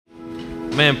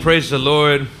Man, praise the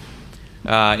Lord.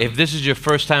 If this is your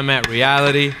first time at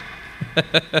Reality,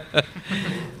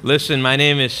 listen, my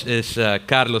name is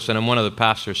Carlos, and I'm one of the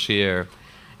pastors here.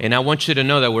 And I want you to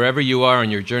know that wherever you are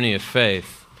on your journey of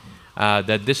faith,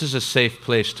 that this is a safe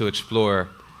place to explore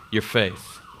your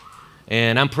faith.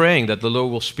 And I'm praying that the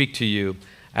Lord will speak to you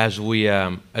as we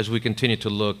continue to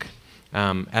look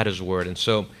at His Word. And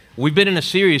so we've been in a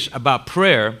series about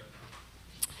prayer,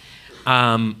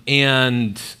 man,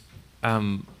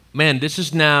 this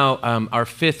is now our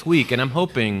fifth week, and I'm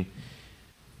hoping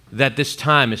that this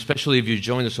time, especially if you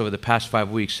joined us over the past 5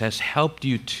 weeks, has helped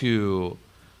you to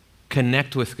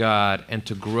connect with God and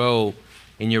to grow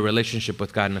in your relationship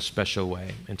with God in a special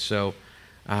way. And so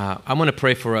I'm going to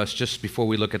pray for us just before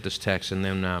we look at this text, and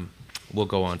then we'll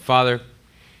go on. Father,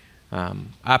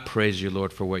 I praise you,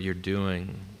 Lord, for what you're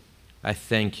doing. I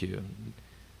thank you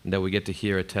that we get to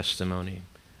hear a testimony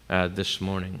this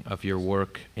morning of your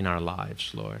work in our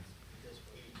lives, Lord.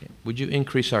 Would you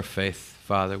increase our faith,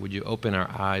 Father? Would you open our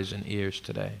eyes and ears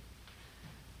today?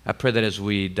 I pray that as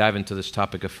we dive into this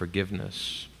topic of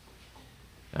forgiveness,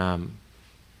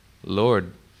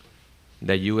 Lord,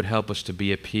 that you would help us to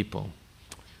be a people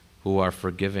who are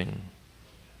forgiving.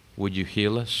 Would you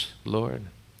heal us, Lord?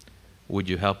 Would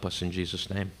you help us in Jesus'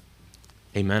 name?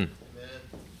 Amen.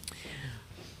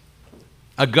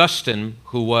 Augustine,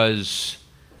 who was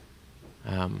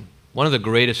one of the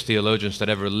greatest theologians that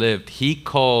ever lived, he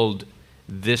called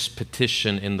this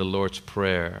petition in the Lord's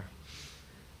Prayer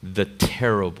the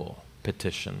terrible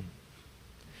petition.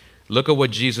 Look at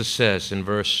what Jesus says in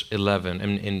verse 11,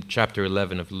 in chapter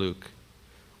 11 of Luke,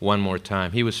 one more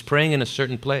time. He was praying in a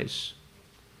certain place,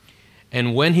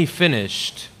 and when he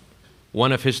finished,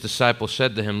 one of his disciples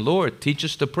said to him, "Lord, teach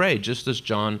us to pray, just as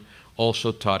John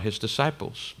also taught his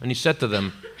disciples." And he said to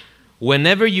them,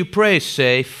 "Whenever you pray,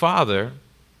 say, 'Father,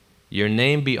 your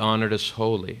name be honored as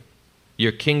holy.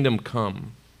 Your kingdom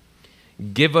come.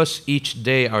 Give us each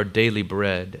day our daily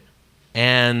bread.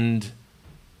 And,'"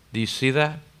 do you see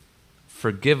that?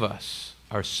 "'Forgive us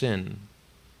our sin,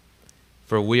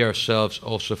 for we ourselves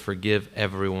also forgive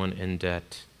everyone in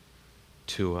debt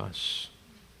to us.'"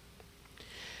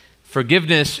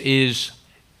 Forgiveness is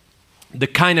the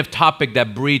kind of topic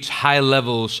that breeds high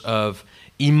levels of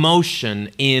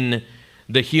emotion in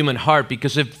the human heart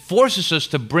because it forces us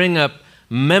to bring up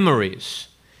memories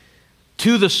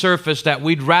to the surface that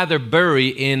we'd rather bury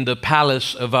in the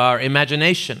palace of our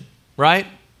imagination, right?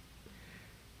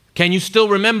 Can you still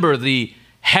remember the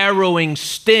harrowing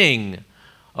sting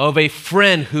of a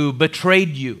friend who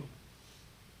betrayed you?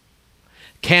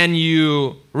 Can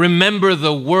you remember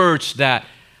the words that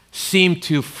seemed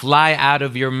to fly out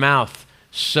of your mouth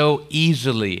so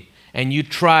easily, and you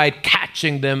tried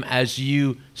catching them as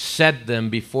you said them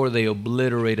before they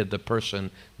obliterated the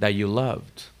person that you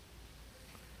loved?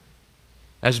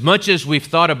 As much as we've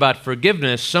thought about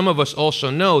forgiveness, some of us also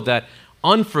know that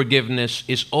unforgiveness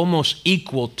is almost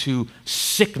equal to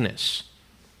sickness.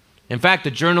 In fact,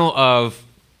 the Journal of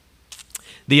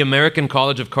the American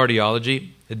College of Cardiology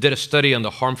did a study on the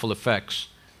harmful effects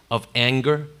of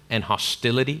anger and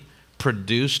hostility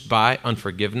produced by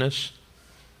unforgiveness.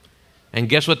 And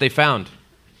guess what they found?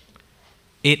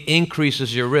 It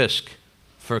increases your risk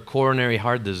for coronary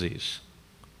heart disease.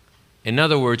 In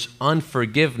other words,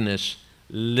 unforgiveness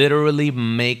literally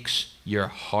makes your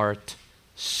heart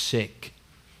sick.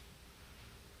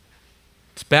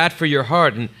 It's bad for your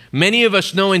heart. And many of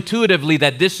us know intuitively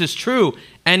that this is true,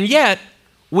 and yet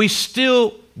we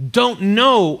still don't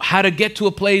know how to get to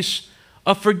a place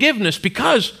of forgiveness,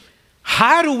 because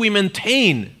how do we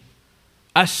maintain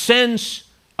a sense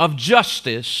of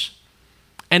justice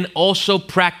and also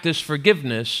practice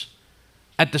forgiveness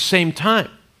at the same time?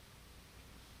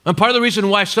 And part of the reason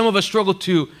why some of us struggle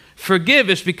to forgive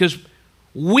is because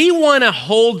we want to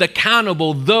hold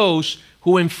accountable those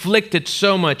who inflicted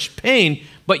so much pain,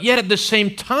 but yet at the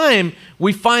same time,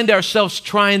 we find ourselves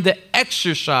trying to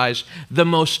exercise the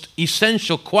most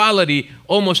essential quality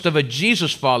almost of a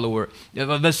Jesus follower,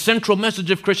 of the central message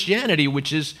of Christianity,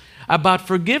 which is about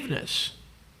forgiveness.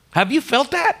 Have you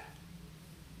felt that?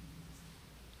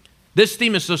 This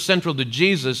theme is so central to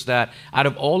Jesus that out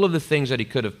of all of the things that he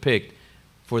could have picked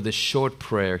for this short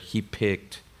prayer, he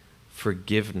picked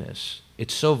forgiveness.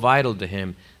 It's so vital to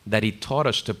him that he taught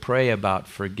us to pray about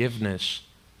forgiveness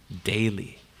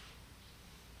daily.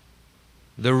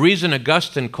 The reason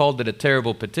Augustine called it a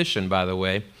terrible petition, by the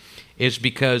way, is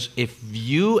because if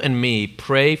you and me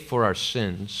pray for our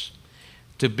sins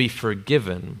to be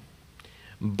forgiven,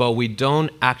 but we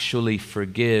don't actually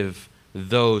forgive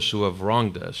those who have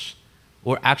wronged us,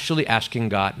 we're actually asking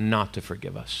God not to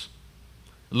forgive us.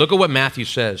 Look at what Matthew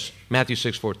says, Matthew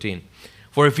 6:14.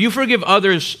 For if you forgive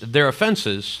others their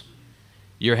offenses,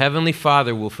 your heavenly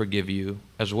Father will forgive you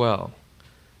as well.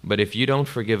 But if you don't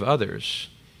forgive others,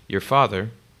 your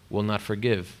Father will not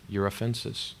forgive your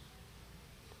offenses.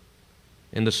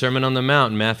 In the Sermon on the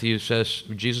Mount,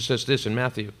 Jesus says this in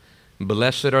Matthew,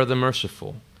 blessed are the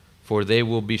merciful, for they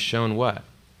will be shown what?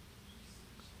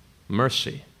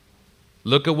 Mercy.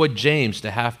 Look at what James,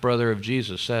 the half-brother of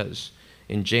Jesus, says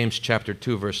in James chapter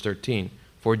 2, verse 13.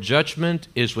 For judgment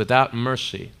is without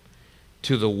mercy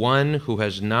to the one who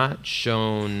has not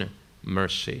shown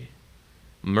mercy.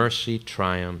 Mercy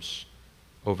triumphs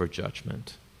over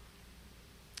judgment.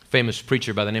 A famous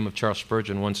preacher by the name of Charles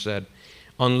Spurgeon once said,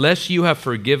 unless you have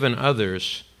forgiven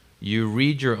others, you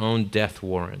read your own death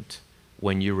warrant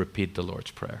when you repeat the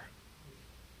Lord's Prayer.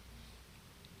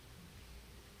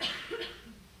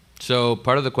 So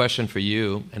part of the question for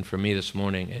you and for me this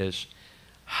morning is,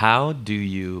 how do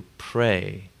you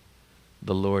pray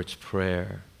the Lord's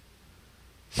Prayer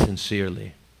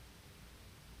sincerely?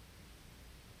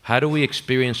 How do we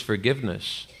experience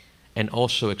forgiveness and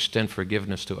also extend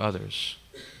forgiveness to others?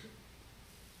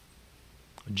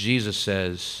 Jesus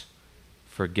says,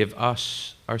 forgive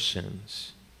us our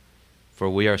sins, for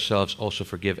we ourselves also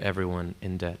forgive everyone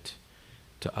in debt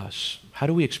to us. How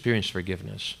do we experience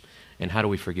forgiveness? And how do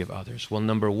we forgive others? Well,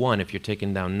 number one, if you're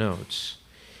taking down notes,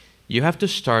 you have to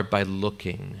start by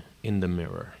looking in the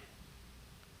mirror.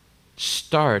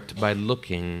 Start by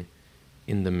looking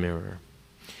in the mirror.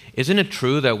 Isn't it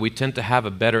true that we tend to have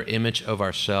a better image of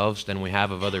ourselves than we have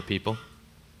of other people?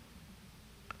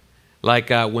 Like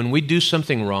when we do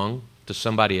something wrong to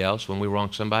somebody else, when we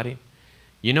wrong somebody,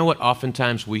 you know what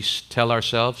oftentimes we tell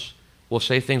ourselves? We'll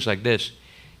say things like this,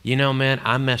 you know, man,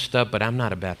 I messed up, but I'm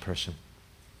not a bad person.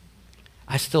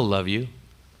 I still love you.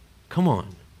 Come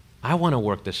on. I want to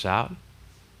work this out.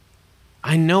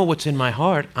 I know what's in my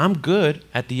heart. I'm good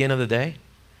at the end of the day,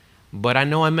 but I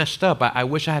know I messed up. I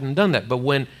wish I hadn't done that. But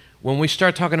when we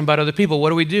start talking about other people, what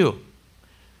do?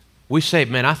 We say,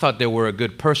 man, I thought they were a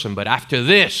good person, but after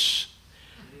this,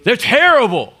 they're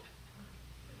terrible.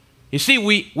 You see,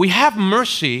 we have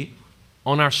mercy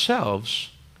on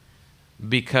ourselves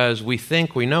because we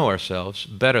think we know ourselves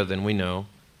better than we know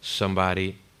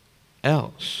somebody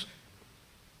else.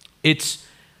 It's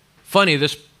funny,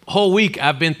 this whole week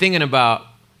I've been thinking about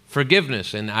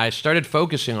forgiveness, and I started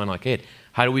focusing on like, hey,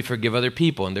 how do we forgive other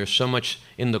people? And there's so much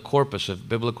in the corpus of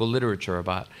biblical literature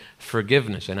about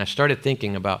forgiveness. And I started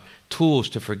thinking about tools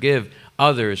to forgive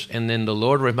others, and then the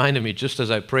Lord reminded me just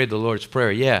as I prayed the Lord's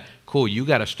Prayer, yeah, cool, you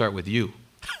got to start with you.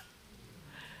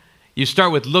 You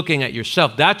start with looking at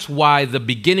yourself. That's why the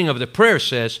beginning of the prayer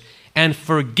says, and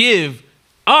forgive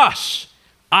us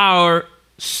our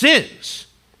sins.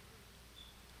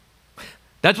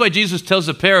 That's why Jesus tells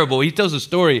a parable. He tells a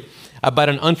story about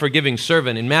an unforgiving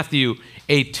servant. In Matthew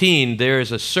 18, there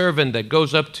is a servant that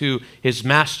goes up to his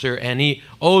master and he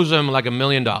owes him like $1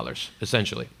 million,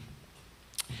 essentially.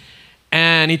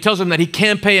 And he tells him that he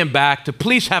can't pay him back, to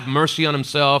please have mercy on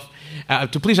himself,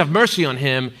 to please have mercy on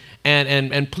him,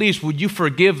 and please would you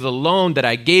forgive the loan that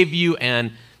I gave you?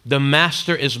 And the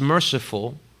master is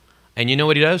merciful. And you know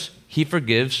what he does? He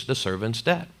forgives the servant's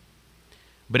debt.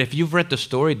 But if you've read the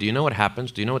story, do you know what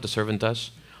happens? Do you know what the servant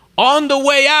does? On the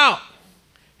way out,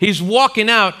 he's walking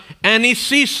out and he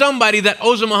sees somebody that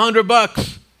owes him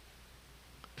 $100.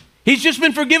 He's just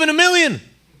been forgiven $1 million.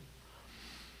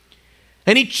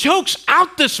 And he chokes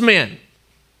out this man.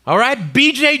 All right?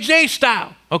 BJJ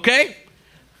style. Okay?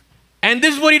 And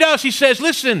this is what he does. He says,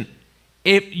 listen,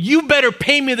 if you better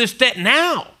pay me this debt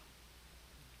now.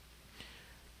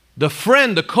 The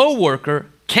friend, the co-worker,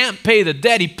 can't pay the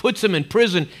debt. He puts him in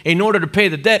prison in order to pay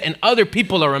the debt. And other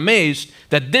people are amazed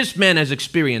that this man has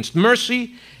experienced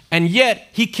mercy, and yet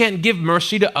he can't give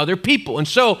mercy to other people. And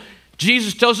so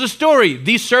Jesus tells the story.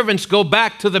 These servants go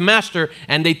back to the master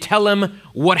and they tell him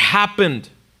what happened.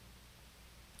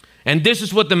 And this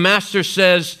is what the master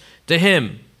says to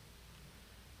him.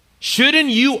 Shouldn't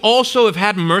you also have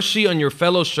had mercy on your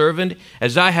fellow servant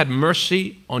as I had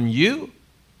mercy on you?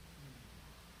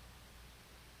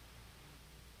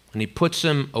 And he puts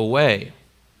him away.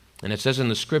 And it says in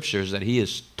the scriptures that he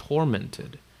is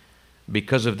tormented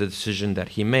because of the decision that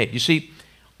he made. You see,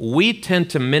 we tend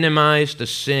to minimize the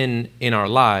sin in our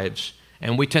lives,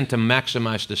 and we tend to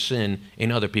maximize the sin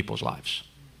in other people's lives.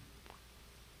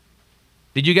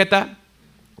 Did you get that?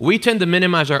 We tend to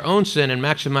minimize our own sin and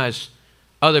maximize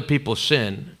other people's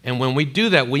sin. And when we do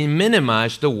that, we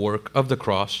minimize the work of the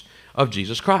cross of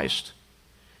Jesus Christ.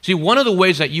 See, one of the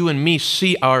ways that you and me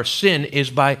see our sin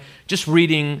is by just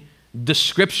reading the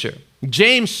scripture.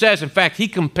 James says, in fact, he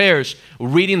compares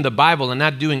reading the Bible and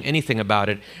not doing anything about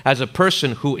it as a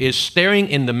person who is staring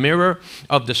in the mirror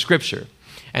of the Scripture.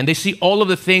 And they see all of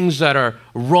the things that are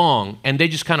wrong, and they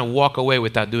just kind of walk away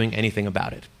without doing anything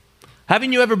about it.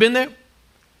 Haven't you ever been there?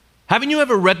 Haven't you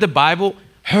ever read the Bible,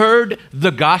 heard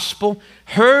the gospel,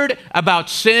 heard about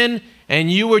sin,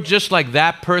 and you were just like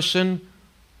that person?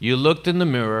 You looked in the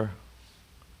mirror,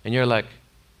 and you're like,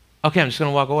 okay, I'm just going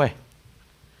to walk away.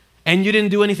 And you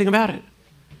didn't do anything about it.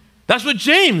 That's what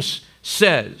James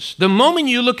says. The moment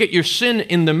you look at your sin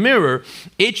in the mirror,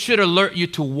 it should alert you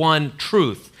to one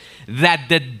truth, that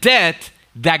the debt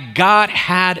that God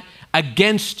had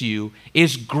against you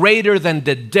is greater than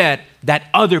the debt that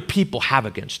other people have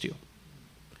against you.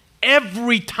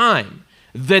 Every time,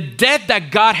 the debt that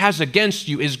God has against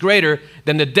you is greater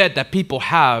than the debt that people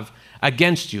have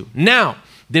against you. Now,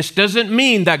 this doesn't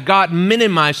mean that God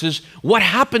minimizes what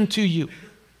happened to you.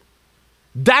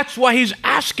 That's why he's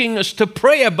asking us to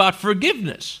pray about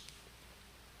forgiveness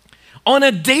on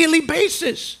a daily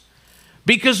basis.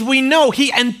 Because we know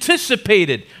he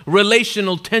anticipated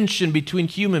relational tension between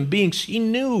human beings. He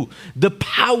knew the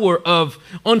power of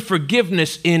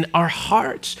unforgiveness in our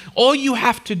hearts. All you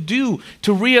have to do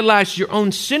to realize your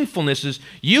own sinfulness is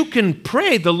you can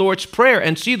pray the Lord's Prayer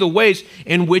and see the ways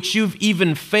in which you've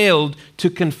even failed to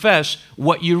confess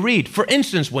what you read. For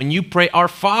instance, when you pray Our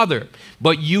Father,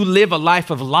 but you live a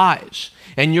life of lies,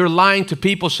 and you're lying to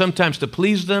people sometimes to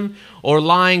please them, or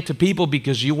lying to people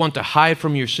because you want to hide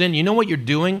from your sin, you know what you're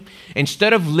doing?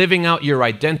 Instead of living out your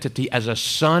identity as a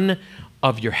son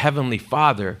of your heavenly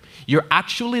Father, you're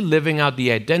actually living out the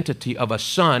identity of a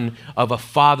son of a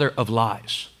father of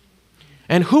lies.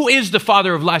 And who is the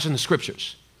father of lies in the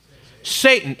Scriptures?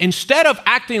 Satan. Instead of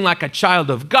acting like a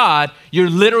child of God, you're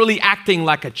literally acting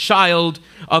like a child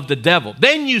of the devil.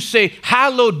 Then you say,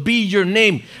 hallowed be your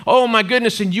name. Oh my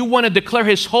goodness, and you want to declare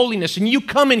his holiness, and you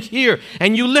come in here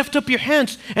and you lift up your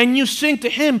hands and you sing to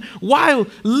him while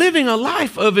living a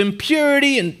life of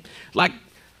impurity and like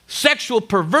sexual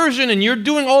perversion, and you're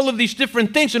doing all of these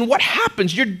different things. And what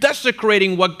happens? You're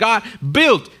desecrating what God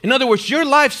built. In other words, your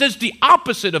life says the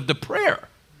opposite of the prayer.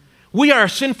 We are a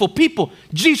sinful people.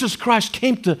 Jesus Christ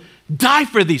came to die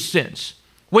for these sins.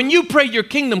 When you pray your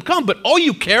kingdom come, but all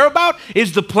you care about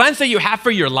is the plans that you have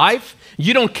for your life,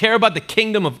 you don't care about the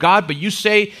kingdom of God, but you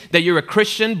say that you're a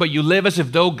Christian, but you live as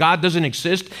if though God doesn't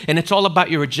exist, and it's all about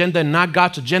your agenda and not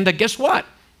God's agenda. Guess what?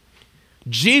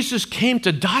 Jesus came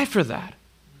to die for that.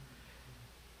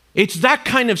 It's that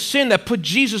kind of sin that put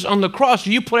Jesus on the cross.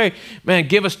 You pray, man,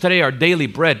 give us today our daily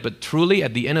bread. But truly,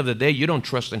 at the end of the day, you don't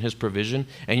trust in his provision,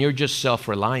 and you're just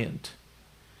self-reliant.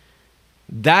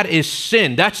 That is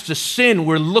sin. That's the sin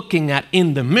we're looking at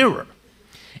in the mirror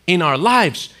in our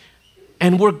lives.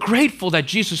 And we're grateful that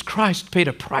Jesus Christ paid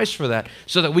a price for that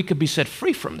so that we could be set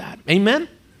free from that. Amen?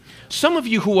 Some of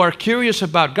you who are curious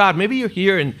about God, maybe you're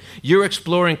here and you're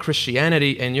exploring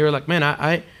Christianity, and you're like, man,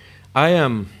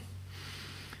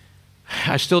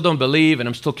 I still don't believe, and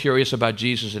I'm still curious about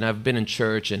Jesus, and I've been in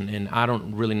church, and I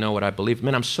don't really know what I believe.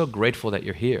 Man, I'm so grateful that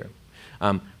you're here.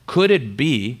 Could it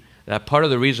be that part of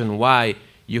the reason why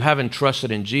you haven't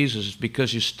trusted in Jesus is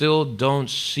because you still don't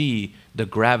see the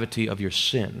gravity of your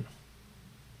sin?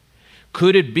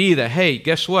 Could it be that, hey,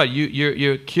 guess what?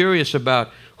 You're curious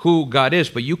about who God is,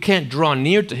 but you can't draw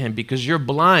near to him because you're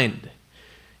blind.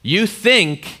 You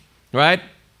think, right,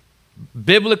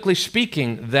 biblically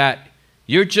speaking, that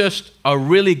you're just a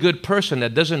really good person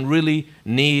that doesn't really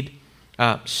need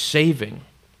saving.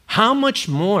 How much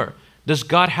more does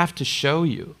God have to show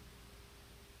you?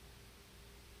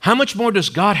 How much more does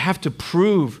God have to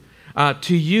prove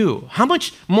to you? How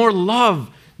much more love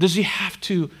does he have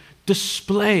to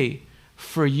display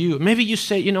for you? Maybe you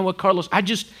say, you know what, Carlos,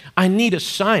 I need a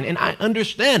sign. And I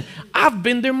understand. I've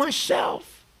been there myself.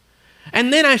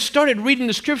 And then I started reading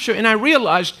the Scripture, and I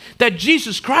realized that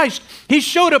Jesus Christ, he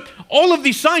showed up all of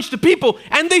these signs to people,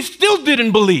 and they still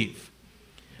didn't believe.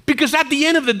 Because at the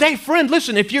end of the day, friend,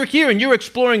 listen, if you're here and you're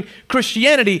exploring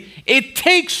Christianity, it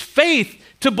takes faith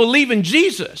to believe in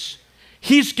Jesus.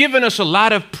 He's given us a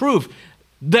lot of proof.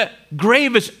 The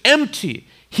grave is empty.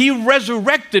 He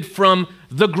resurrected from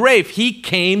the grave. He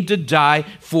came to die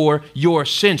for your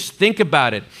sins. Think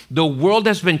about it. The world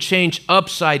has been changed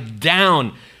upside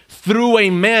down through a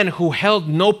man who held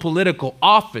no political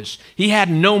office. He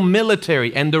had no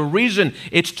military. And the reason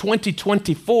it's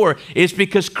 2024 is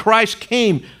because Christ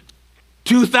came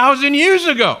 2,000 years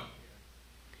ago.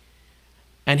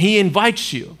 And he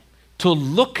invites you to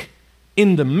look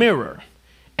in the mirror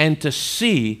and to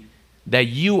see that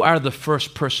you are the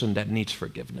first person that needs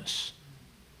forgiveness.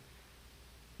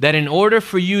 that in order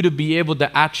for you to be able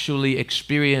to actually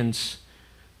experience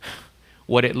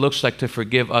what it looks like to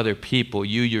forgive other people,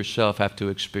 you yourself have to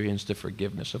experience the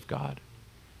forgiveness of God.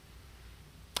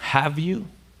 Have you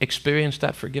experienced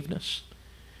that forgiveness?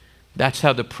 That's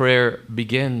how the prayer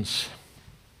begins.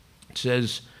 It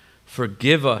says,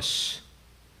 forgive us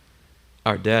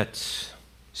our debts.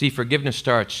 See, forgiveness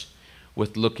starts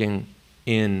with looking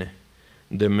in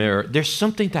the mirror. There's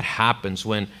something that happens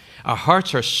when our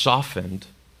hearts are softened,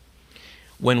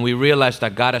 when we realize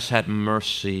that God has had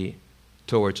mercy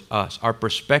towards us. Our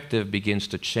perspective begins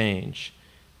to change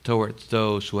towards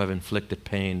those who have inflicted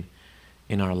pain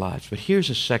in our lives. But here's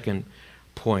a second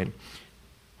point.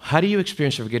 How do you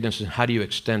experience forgiveness and how do you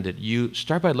extend it? You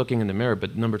start by looking in the mirror,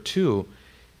 but number two,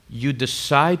 you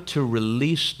decide to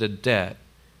release the debt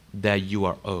that you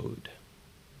are owed.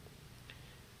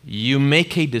 You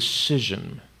make a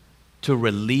decision to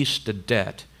release the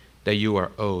debt that you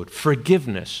are owed.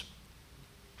 Forgiveness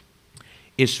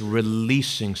is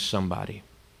releasing somebody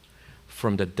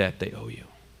from the debt they owe you.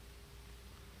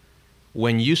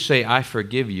 When you say, I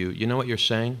forgive you, you know what you're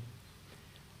saying?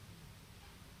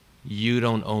 You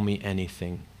don't owe me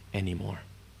anything anymore.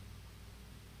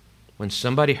 When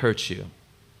somebody hurts you,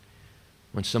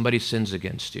 when somebody sins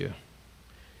against you,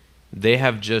 they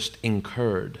have just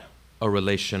incurred a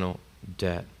relational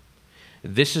debt.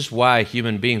 This is why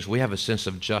human beings, we have a sense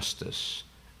of justice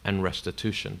and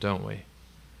restitution, don't we?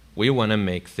 We want to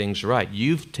make things right.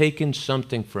 You've taken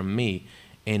something from me,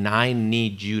 and I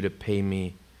need you to pay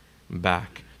me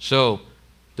back. So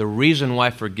the reason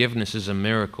why forgiveness is a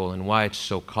miracle and why it's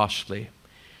so costly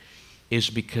is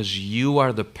because you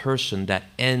are the person that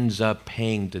ends up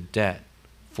paying the debt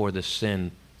for the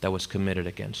sin that was committed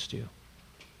against you.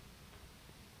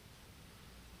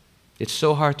 It's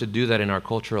so hard to do that in our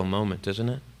cultural moment, isn't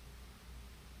it?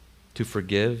 To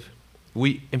forgive.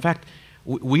 In fact,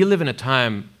 we live in a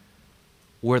time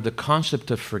where the concept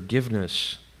of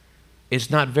forgiveness is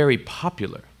not very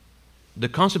popular. The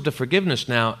concept of forgiveness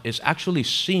now is actually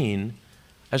seen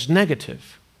as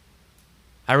negative.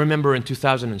 I remember in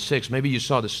 2006, maybe you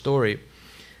saw the story,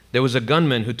 there was a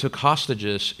gunman who took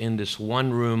hostages in this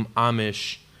one-room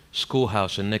Amish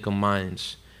schoolhouse in Nickel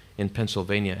Mines in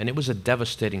Pennsylvania, and it was a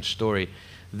devastating story.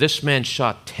 This man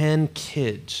shot 10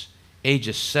 kids,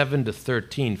 ages 7 to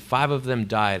 13. 5 of them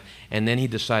died, and then he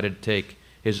decided to take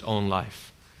his own life.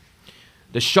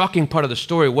 The shocking part of the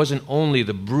story wasn't only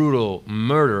the brutal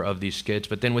murder of these kids,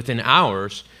 but then within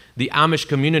hours, the Amish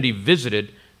community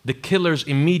visited the killer's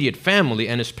immediate family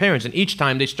and his parents, and each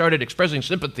time they started expressing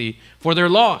sympathy for their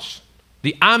loss.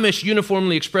 The Amish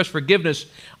uniformly expressed forgiveness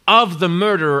of the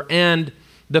murderer and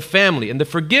the family, and the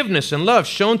forgiveness and love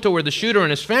shown toward the shooter and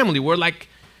his family were like,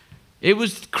 it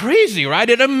was crazy, right?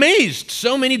 It amazed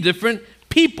so many different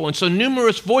people. And so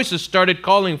numerous voices started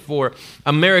calling for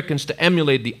Americans to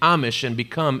emulate the Amish and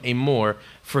become a more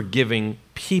forgiving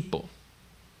people.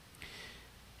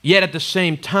 Yet at the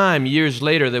same time, years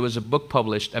later, there was a book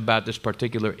published about this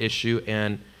particular issue,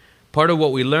 and part of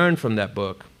what we learned from that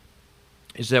book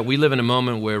is that we live in a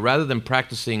moment where rather than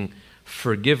practicing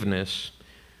forgiveness,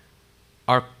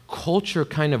 our culture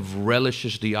kind of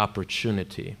relishes the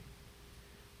opportunity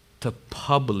to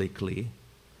publicly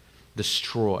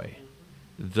destroy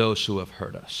those who have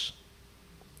hurt us.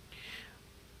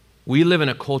 We live in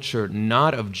a culture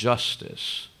not of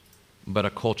justice, but a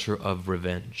culture of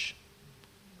revenge,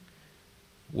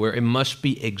 where it must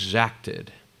be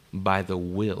exacted by the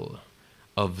will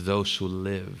of those who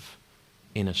live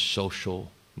in a social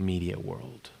media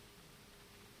world.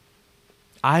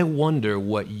 I wonder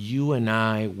what you and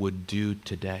I would do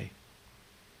today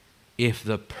if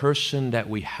the person that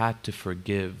we had to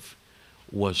forgive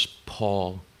was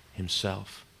Paul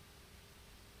himself.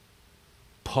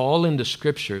 Paul in the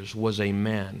scriptures was a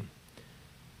man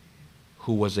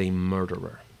who was a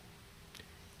murderer.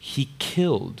 He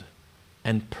killed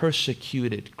and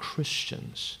persecuted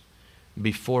Christians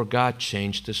before God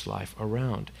changed his life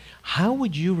around. How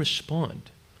would you respond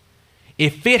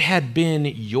if it had been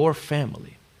your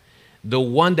family, the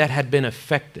one that had been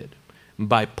affected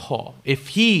by Paul, if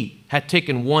he had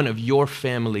taken one of your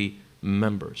family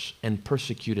members and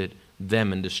persecuted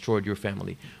them and destroyed your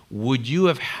family? Would you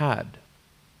have had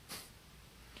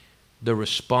the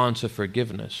response of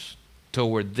forgiveness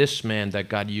toward this man that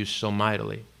God used so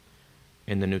mightily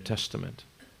in the New Testament?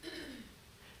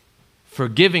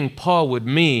 Forgiving Paul would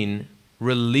mean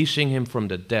releasing him from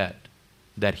the debt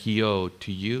that he owed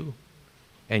to you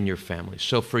and your family.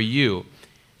 So for you,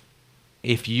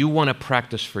 if you want to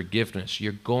practice forgiveness,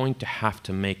 you're going to have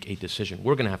to make a decision.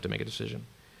 We're going to have to make a decision.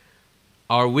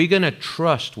 Are we going to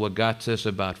trust what God says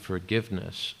about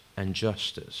forgiveness and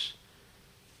justice?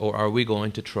 or are we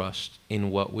going to trust in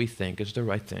what we think is the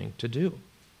right thing to do?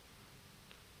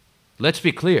 Let's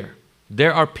be clear.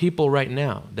 There are people right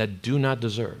now that do not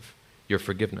deserve your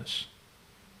forgiveness.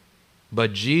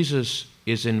 But Jesus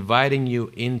is inviting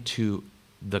you into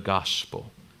the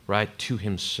gospel, right, to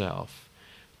himself,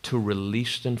 to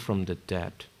release them from the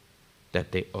debt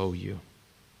that they owe you.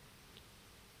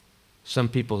 Some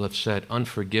people have said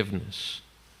unforgiveness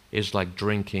is like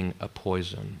drinking a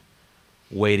poison,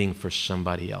 waiting for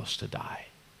somebody else to die.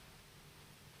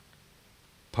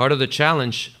 Part of the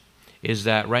challenge is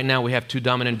that right now we have two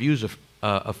dominant views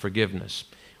of forgiveness.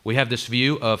 We have this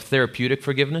view of therapeutic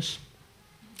forgiveness.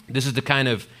 This is the kind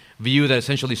of view that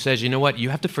essentially says, you know what, you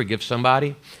have to forgive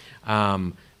somebody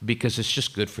because it's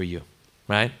just good for you,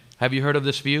 right? Have you heard of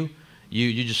this view?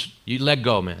 You let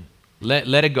go, man.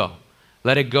 Let it go.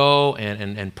 Let it go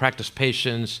and practice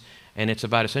patience. And it's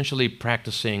about essentially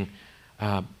practicing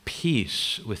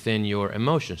peace within your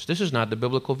emotions. This is not the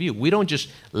biblical view. We don't just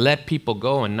let people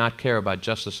go and not care about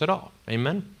justice at all.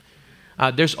 Amen?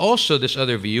 There's also this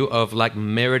other view of like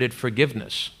merited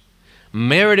forgiveness.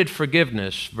 Merited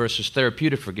forgiveness versus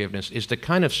therapeutic forgiveness is the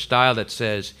kind of style that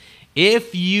says,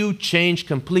 if you change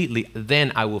completely,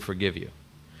 then I will forgive you.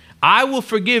 I will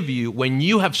forgive you when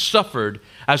you have suffered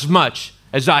as much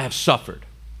as I have suffered.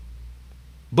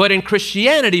 But in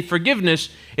Christianity, forgiveness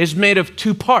is made of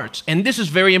two parts. And this is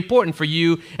very important for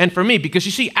you and for me because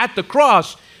you see, at the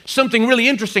cross, something really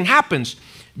interesting happens.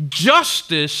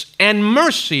 Justice and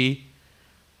mercy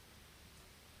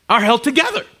are held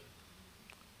together.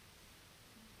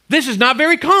 This is not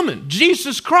very common.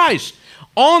 Jesus Christ,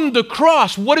 on the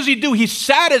cross, what does he do? He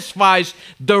satisfies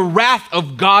the wrath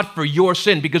of God for your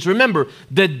sin. Because remember,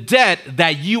 the debt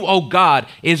that you owe God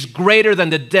is greater than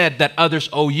the debt that others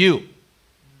owe you.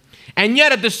 And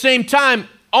yet at the same time,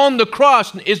 on the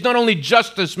cross is not only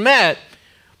justice met,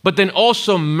 but then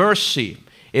also mercy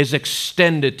is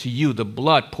extended to you, the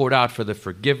blood poured out for the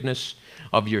forgiveness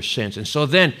of your sins. And so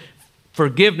then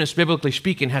forgiveness, biblically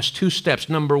speaking, has two steps.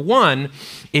 Number one,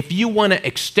 if you want to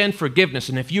extend forgiveness,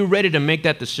 and if you're ready to make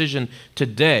that decision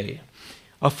today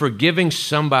of forgiving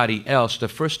somebody else, the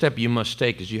first step you must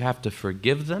take is you have to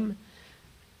forgive them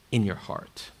in your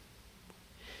heart.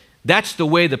 That's the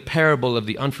way the parable of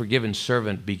the unforgiven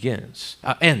servant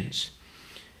ends.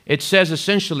 It says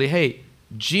essentially, hey,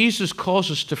 Jesus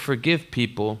calls us to forgive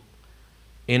people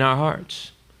in our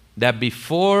hearts. That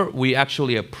before we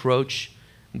actually approach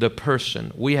the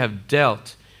person, we have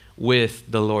dealt with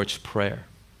the Lord's Prayer.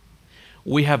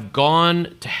 We have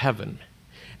gone to heaven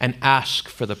and asked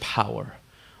for the power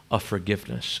of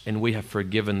forgiveness, and we have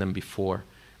forgiven them before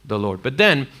the Lord. But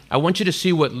then I want you to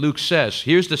see what Luke says.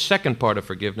 Here's the second part of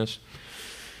forgiveness.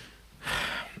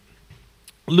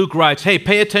 Luke writes, hey,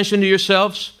 pay attention to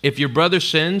yourselves. If your brother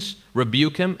sins,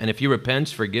 rebuke him, and if he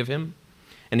repents, forgive him.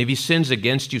 And if he sins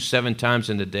against you 7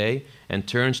 times in the day and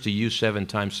turns to you 7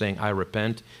 times saying, I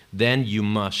repent, then you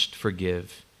must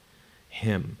forgive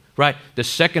him. Right? The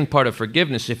second part of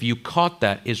forgiveness, if you caught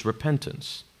that, is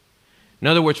repentance. In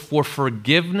other words, for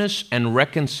forgiveness and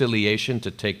reconciliation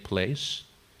to take place,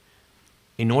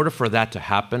 in order for that to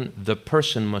happen, the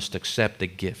person must accept the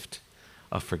gift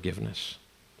of forgiveness.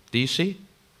 Do you see?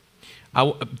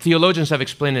 Theologians have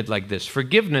explained it like this.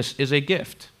 Forgiveness is a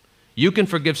gift. You can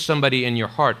forgive somebody in your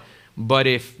heart, but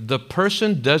if the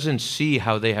person doesn't see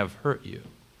how they have hurt you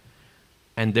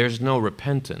and there's no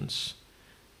repentance,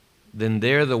 then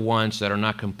they're the ones that are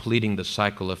not completing the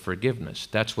cycle of forgiveness.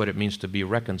 That's what it means to be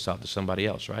reconciled to somebody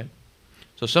else, right?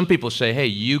 So some people say, hey,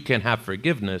 you can have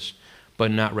forgiveness,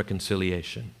 but not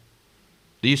reconciliation.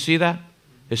 Do you see that?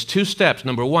 It's 2 steps.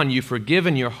 Number 1, you forgive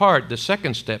in your heart. The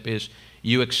second step is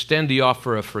you extend the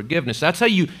offer of forgiveness. That's how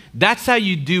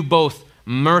you do both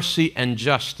mercy and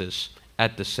justice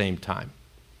at the same time.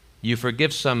 You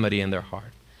forgive somebody in their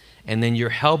heart, and then you're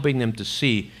helping them to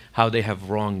see how they have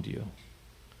wronged you.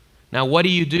 Now, what do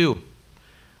you do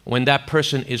when that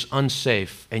person is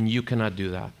unsafe and you cannot do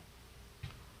that?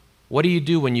 What do you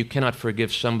do when you cannot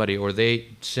forgive somebody or they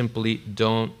simply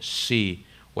don't see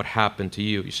what happened to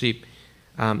you? You see,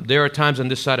 there are times on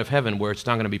this side of heaven where it's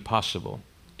not going to be possible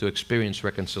to experience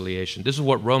reconciliation. This is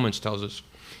what Romans tells us.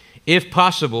 If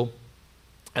possible,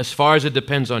 as far as it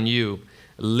depends on you,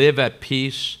 live at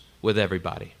peace with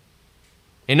everybody.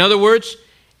 In other words,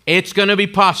 it's going to be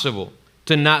possible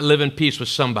to not live in peace with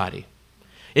somebody.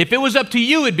 If it was up to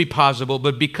you, it'd be possible,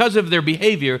 but because of their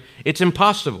behavior, it's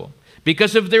impossible.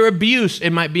 Because of their abuse, it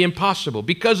might be impossible.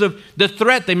 Because of the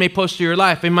threat they may pose to your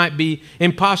life, it might be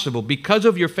impossible. Because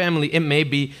of your family, it may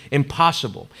be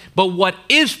impossible. But what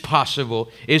is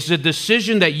possible is the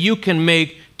decision that you can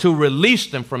make to release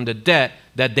them from the debt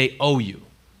that they owe you.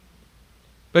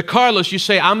 But Carlos, you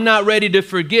say, I'm not ready to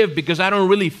forgive because I don't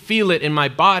really feel it in my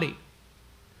body.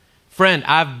 Friend,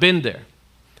 I've been there.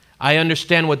 I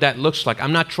understand what that looks like.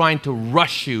 I'm not trying to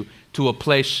rush you to a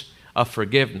place of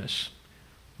forgiveness.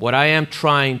 What I am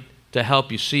trying to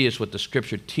help you see is what the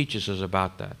Scripture teaches us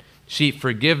about that. See,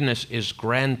 forgiveness is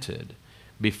granted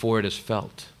before it is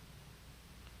felt.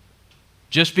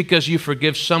 Just because you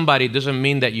forgive somebody doesn't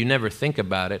mean that you never think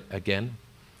about it again.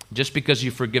 Just because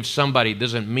you forgive somebody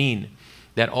doesn't mean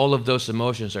that all of those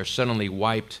emotions are suddenly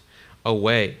wiped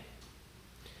away.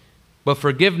 But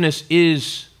forgiveness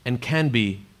is and can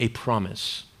be a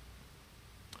promise.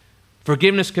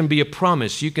 Forgiveness can be a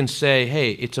promise. You can say,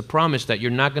 hey, it's a promise that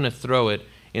you're not going to throw it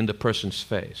in the person's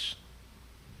face.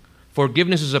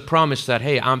 Forgiveness is a promise that,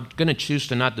 hey, I'm going to choose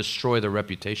to not destroy their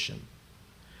reputation.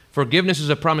 Forgiveness is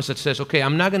a promise that says, okay,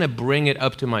 I'm not going to bring it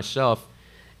up to myself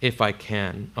if I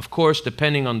can. Of course,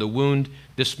 depending on the wound,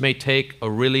 this may take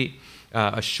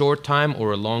a short time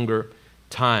or a longer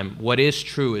time. What is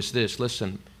true is this.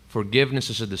 Listen, forgiveness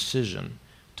is a decision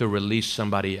to release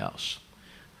somebody else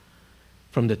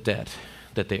from the debt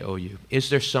that they owe you. Is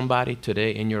there somebody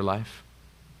today in your life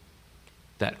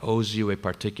that owes you a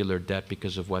particular debt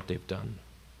because of what they've done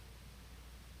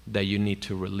that you need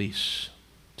to release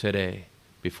today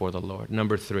before the Lord?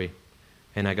 Number 3,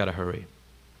 and I got to hurry.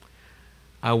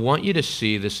 I want you to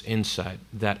see this insight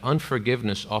that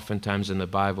unforgiveness oftentimes in the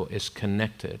Bible is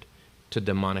connected to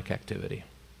demonic activity.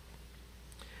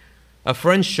 A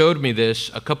friend showed me this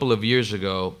a couple of years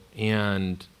ago,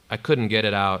 and I couldn't get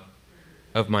it out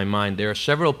of my mind. There are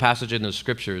several passages in the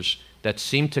Scriptures that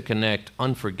seem to connect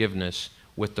unforgiveness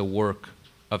with the work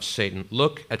of Satan.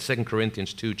 Look at 2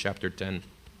 Corinthians 2, chapter 10.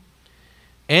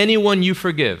 Anyone you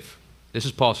forgive, this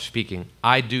is Paul speaking,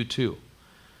 I do too.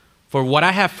 For what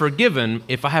I have forgiven,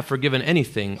 if I have forgiven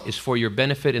anything, is for your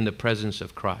benefit in the presence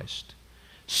of Christ,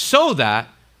 so that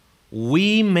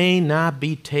we may not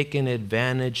be taken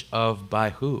advantage of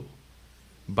by who?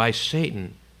 By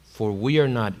Satan, for we are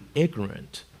not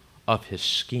ignorant of his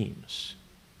schemes.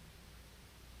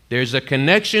 There's a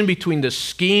connection between the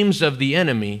schemes of the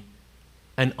enemy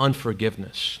and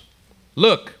unforgiveness.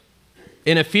 Look,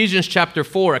 in Ephesians chapter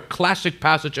 4, a classic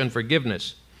passage on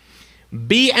forgiveness.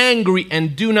 Be angry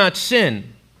and do not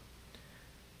sin.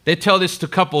 They tell this to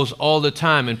couples all the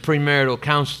time in premarital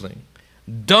counseling.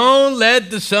 Don't let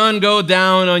the sun go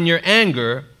down on your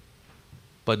anger,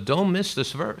 but don't miss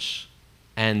this verse.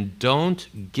 And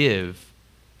don't give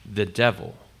the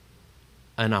devil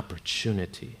an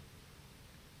opportunity.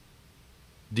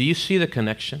 Do you see the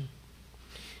connection?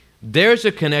 There's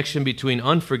a connection between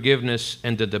unforgiveness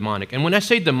and the demonic. And when I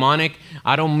say demonic,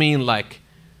 I don't mean like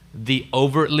the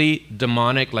overtly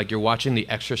demonic, like you're watching The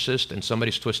Exorcist and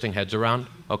somebody's twisting heads around,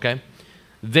 okay?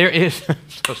 There is,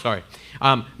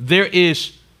 there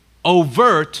is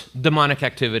overt demonic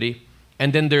activity,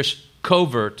 and then there's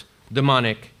covert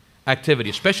demonic activity.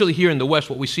 Especially here in the West,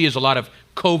 what we see is a lot of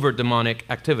covert demonic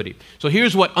activity. So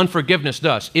here's what unforgiveness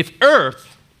does. If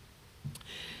earth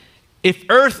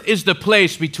is the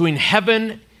place between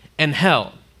heaven and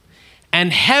hell,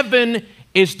 and heaven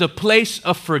is the place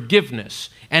of forgiveness,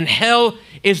 and hell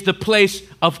is the place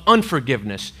of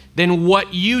unforgiveness, then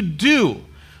what you do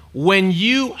when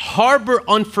you harbor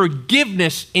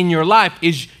unforgiveness in your life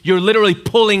is you're literally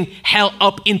pulling hell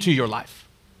up into your life.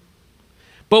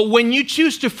 But when you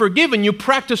choose to forgive and you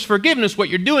practice forgiveness, what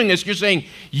you're doing is you're saying,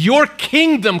 your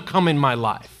kingdom come in my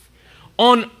life.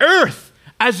 On earth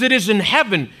as it is in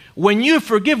heaven. When you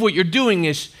forgive, what you're doing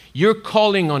is you're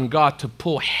calling on God to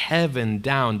pull heaven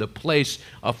down, the place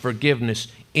of forgiveness,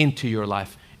 into your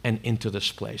life and into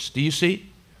this place. Do you see?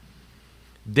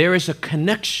 There is a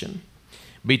connection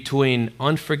between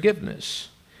unforgiveness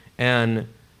and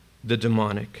the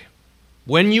demonic.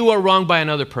 When you are wronged by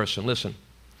another person, listen,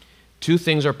 2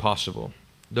 things are possible.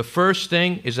 The first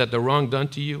thing is that the wrong done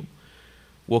to you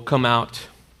will come out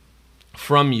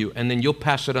from you, and then you'll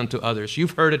pass it on to others.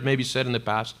 You've heard it maybe said in the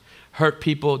past, hurt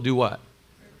people do what?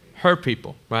 Hurt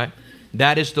people, right?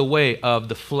 That is the way of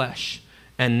the flesh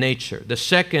and nature. The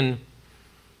second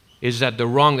is that the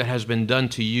wrong that has been done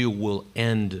to you will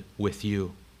end with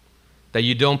you, that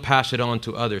you don't pass it on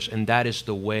to others, and that is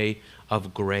the way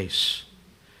of grace.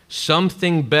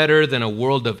 Something better than a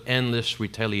world of endless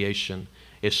retaliation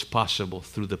is possible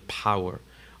through the power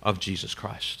of Jesus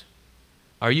Christ.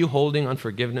 Are you holding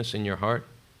unforgiveness in your heart?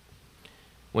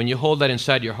 When you hold that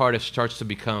inside your heart, it starts to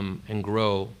become and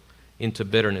grow into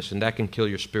bitterness, and that can kill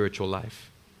your spiritual life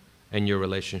and your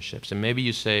relationships. And maybe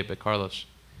you say, but Carlos,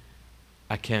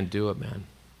 I can't do it, man.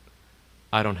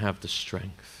 I don't have the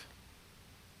strength.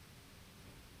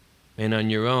 And on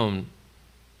your own,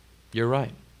 you're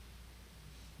right.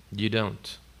 You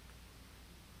don't.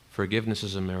 Forgiveness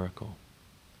is a miracle,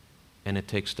 and it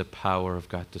takes the power of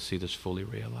God to see this fully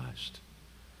realized,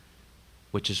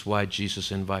 which is why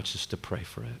Jesus invites us to pray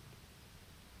for it.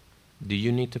 Do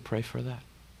you need to pray for that?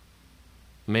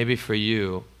 Maybe for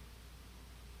you,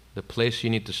 the place you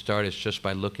need to start is just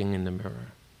by looking in the mirror.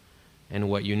 And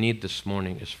what you need this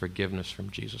morning is forgiveness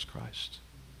from Jesus Christ.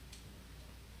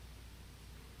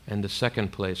 And the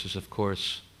second place is, of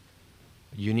course,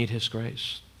 you need His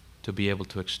grace to be able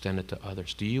to extend it to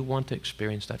others. Do you want to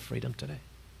experience that freedom today?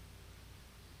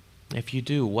 If you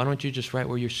do, why don't you just, right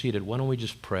where you're seated, why don't we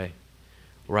just pray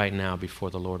right now before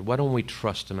the Lord? Why don't we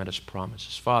trust Him at His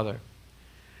promises? Father,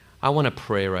 I want to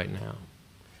pray right now,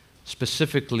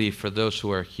 specifically for those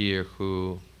who are here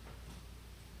who,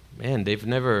 man, they've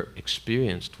never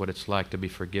experienced what it's like to be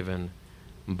forgiven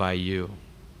by you.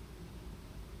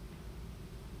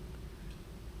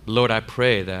 Lord, I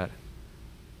pray that,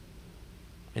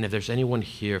 and if there's anyone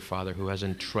here, Father, who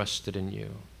hasn't trusted in you,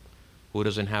 who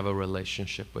doesn't have a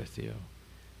relationship with you,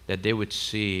 that they would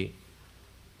see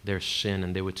their sin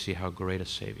and they would see how great a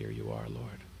Savior you are,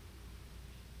 Lord.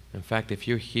 In fact, if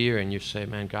you're here and you say,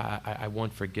 man, God, I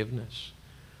want forgiveness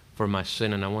for my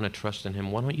sin and I want to trust in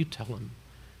Him, why don't you tell Him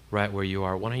right where you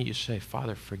are? Why don't you say,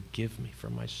 Father, forgive me for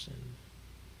my sin.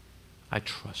 I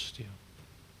trust you.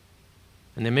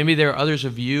 And then maybe there are others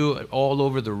of you all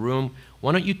over the room.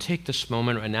 Why don't you take this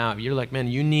moment right now? If you're like, man,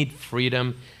 you need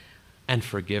freedom and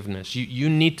forgiveness. You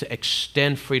need to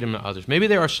extend freedom to others. Maybe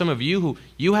there are some of you who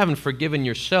you haven't forgiven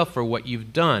yourself for what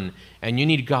you've done, and you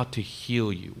need God to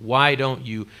heal you. Why don't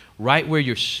you, right where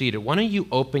you're seated, why don't you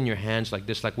open your hands like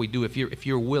this, like we do, if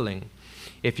you're willing.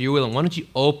 If you're willing, why don't you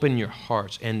open your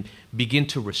hearts and begin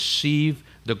to receive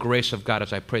the grace of God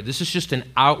as I pray. This is just an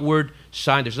outward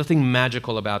sign. There's nothing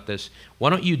magical about this. Why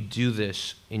don't you do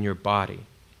this in your body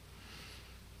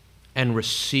and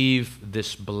receive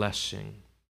this blessing?